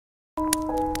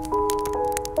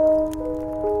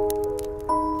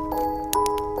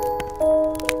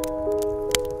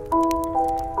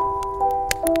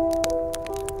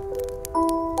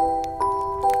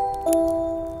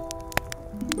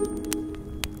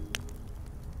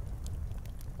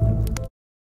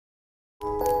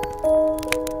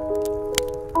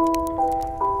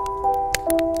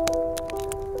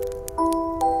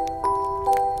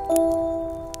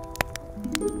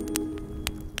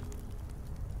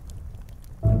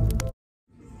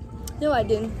No, I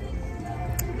didn't.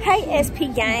 Hey,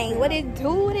 SP gang, what it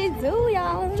do,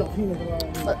 y'all?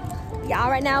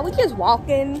 Y'all, right now, we just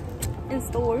walking in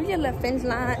store. We just left finish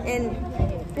line, and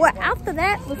well, after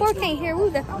that, before we came here, we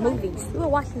was at the movies. We were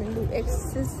watching the new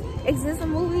Exorcism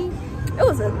movie. It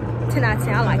was a 10 out of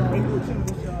 10. I liked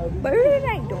it. But we really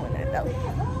ain't doing that, though.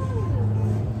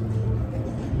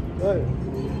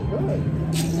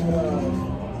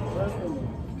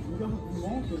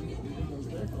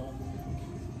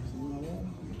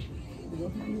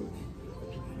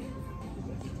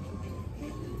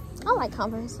 I like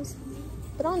Converses,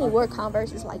 but I only wear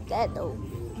Converses like that though.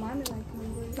 Mine is like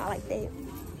Converse. Not like that.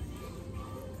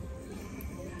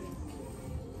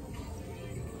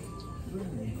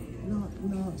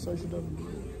 Search it up.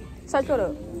 Search what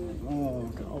up?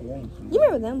 Oh, I want to. You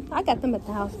remember them? I got them at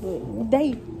the house, but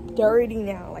they dirty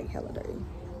now, like hella dirty.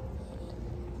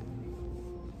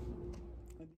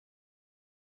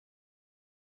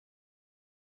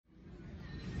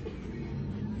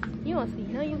 You don't see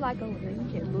nothing you like over there. You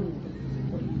can't move.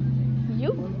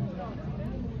 You?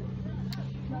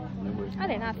 I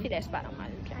did not fit that spot on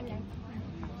my jacket.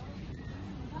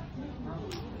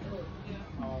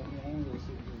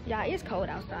 Yeah, it's cold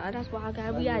outside. That's why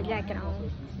we got a jacket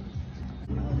on.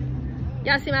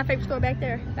 Y'all see my favorite store back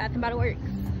there? Bath and Body Works.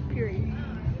 Period.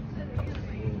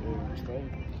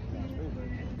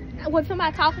 Was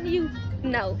somebody talking to you?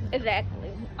 No,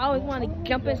 exactly. I always want to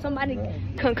jump in somebody's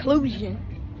conclusion.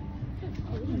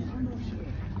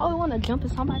 I always want to jump in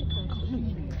somebody's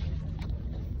conclusion.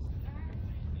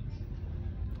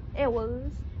 It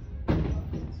was.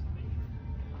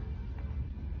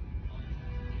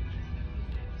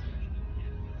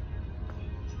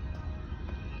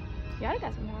 Yeah, I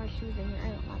got some hard shoes in here. I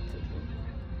don't like to.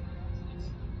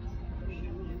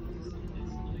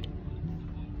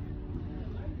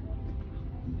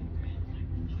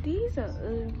 These are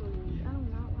ugly. I do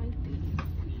not like these.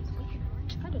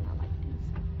 I do not like these.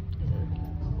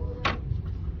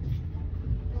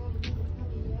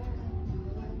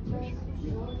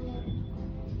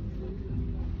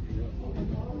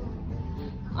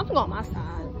 I'm gonna go on my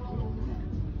side.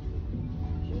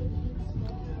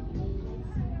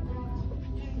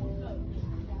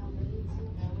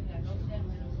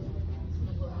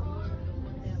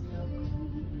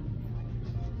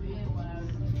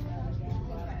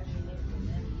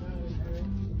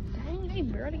 They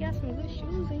barely got some good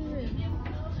shoes in here.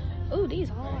 Ooh, these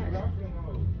hard.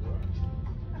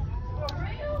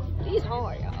 These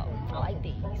hard, y'all. I like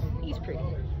these. These pretty.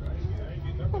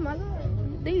 Oh my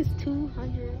god. These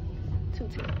 200.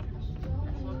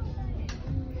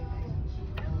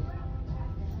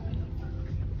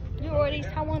 210. You order these?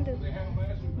 I wonder.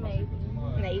 Maybe.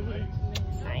 Maybe.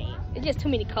 Same. It's just too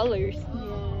many colors.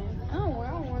 Yeah. I don't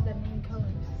wear that many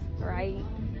colors. Right.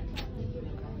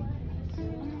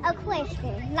 A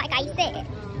question, like I said.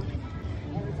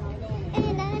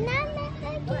 And I'm gonna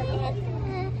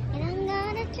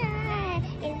try.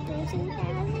 It's been 2000.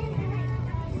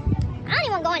 I don't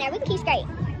even want to go in there. We can keep straight.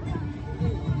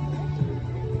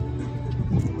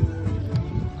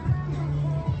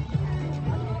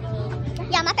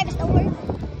 Yeah, my favorite store.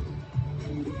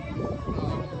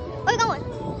 Where we going?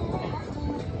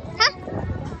 Huh?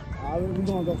 We're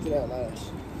gonna go to that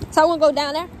last. So I want to go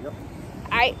down there? Yep.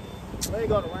 Alright. Where you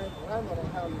going to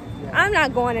Rainbow? I'm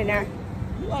not going in there.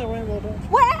 You like Rainbow, don't you?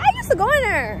 What? I used to go in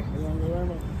there. You want to go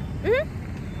Rainbow?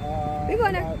 We go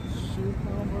in there. Shoe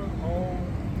number,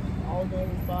 all day,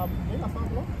 5. They got 5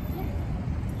 below?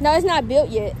 No, it's not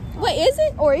built yet. What is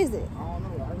it or is it? I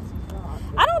don't know.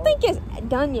 I don't think it's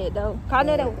done yet though. Cause I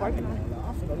know they were working on it.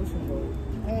 I feel like we should go.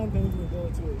 I don't think we can go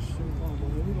to a shoe number.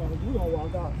 We're gonna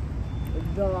walk out.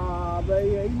 But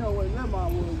yeah, you know what? That my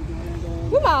word.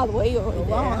 We might all the way over there.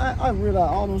 Well, I realize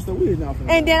all those stuff we is not.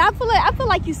 And then I feel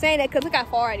like you saying that because look how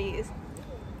far it is.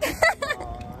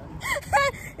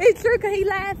 It's true because he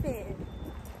laughing.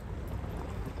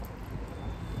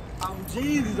 I'm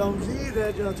Jesus,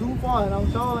 that's just too far, and I'm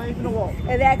sure I ain't gonna walk.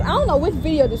 Exactly. I don't know which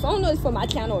video this. I don't know if it's for my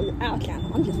channel or our channel.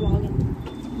 I'm just vlogging.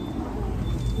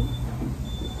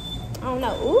 I don't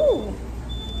know. Ooh.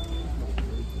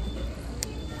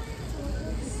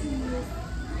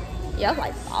 Yeah, it's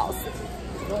like awesome.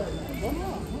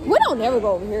 We don't never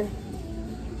go over here.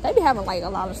 They be having like a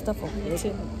lot of stuff over here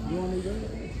too. You want me to go?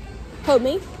 Who,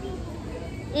 me?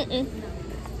 Mm-mm.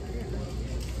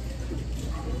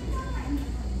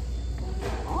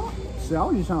 See, I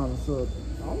was just trying to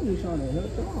help you out.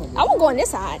 I won't go on this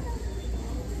side.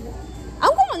 I'm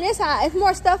going on this side. It's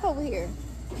more stuff over here.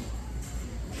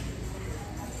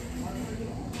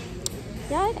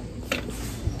 Yeah.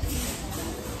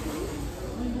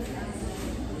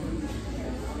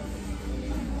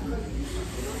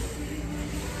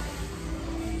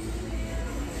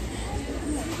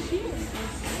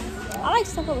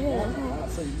 stuff over here. I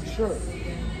say you sure.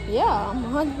 Yeah, I'm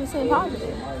 100%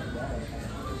 positive.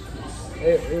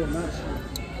 It match.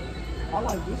 I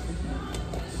like this one.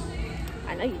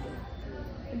 I know you do.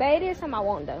 But it is something I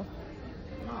want though.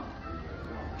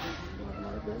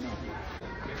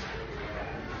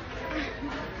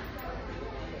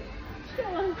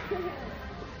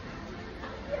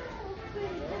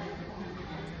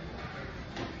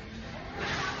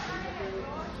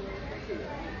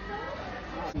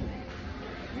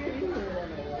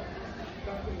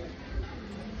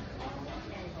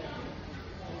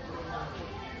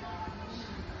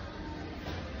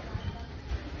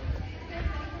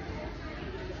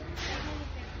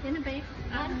 In the back.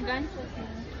 I'm going to.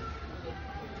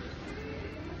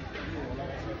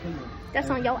 That's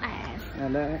on your ass.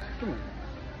 And that, come on.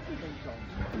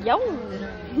 Yo.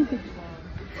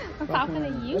 I'm talking to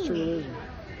you. What's your religion?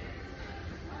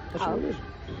 What's your religion?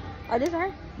 Oh, this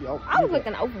her? Yo, I was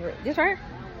looking over it. This her?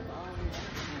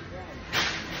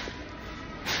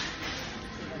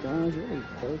 Guys, really,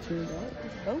 $13.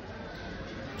 Oh.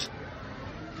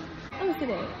 Let me see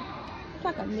that. It's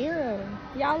like a mirror.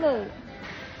 Y'all look.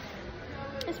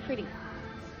 It's pretty.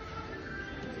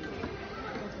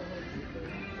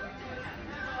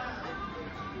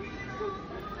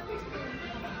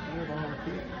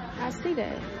 I see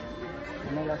that.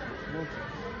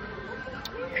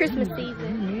 Christmas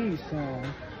season. You need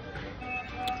some.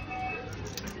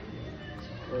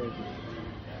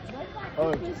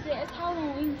 Oh. It's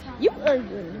Halloween time. You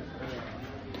ugly.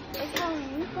 It's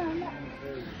Halloween time.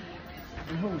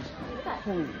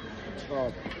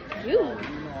 You.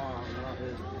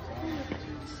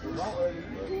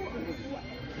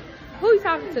 Who you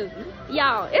talking to?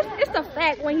 Y'all, it's the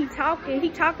fact when he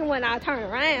talking when I turn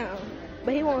around.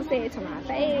 But he won't say it to my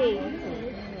face.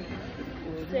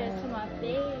 Say it to my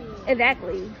face.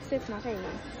 Exactly. Say it to my face.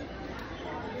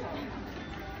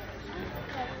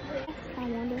 I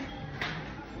wonder.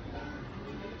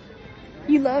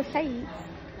 You love shades.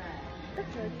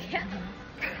 That's a cat.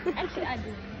 Actually, I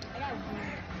do. I got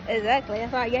one. Exactly.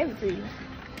 That's why I gave it to you.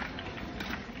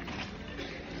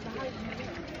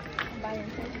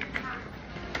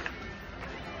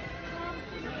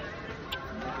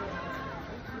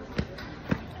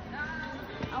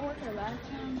 I worked here last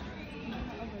time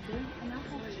over there, and I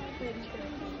had chocolate chip.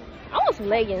 I want some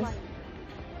leggings.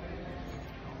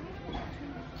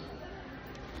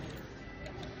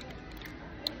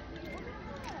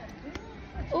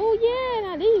 Oh yeah,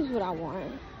 now these is what I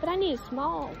want. But I need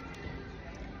small.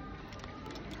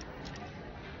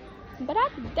 But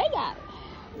they got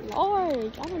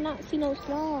large. I did not see no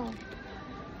small.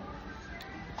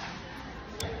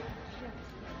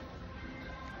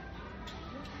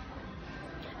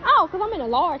 Oh, because I'm in a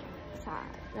large size.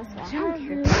 That's why.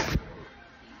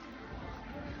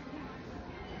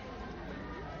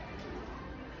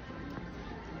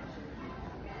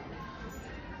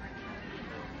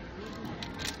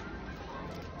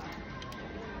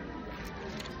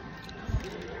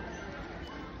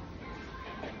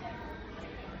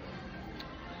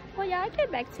 Well, yeah, I'll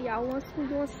get back to y'all once we're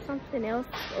doing something else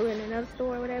or in another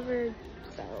store or whatever.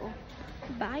 So,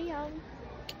 bye, y'all.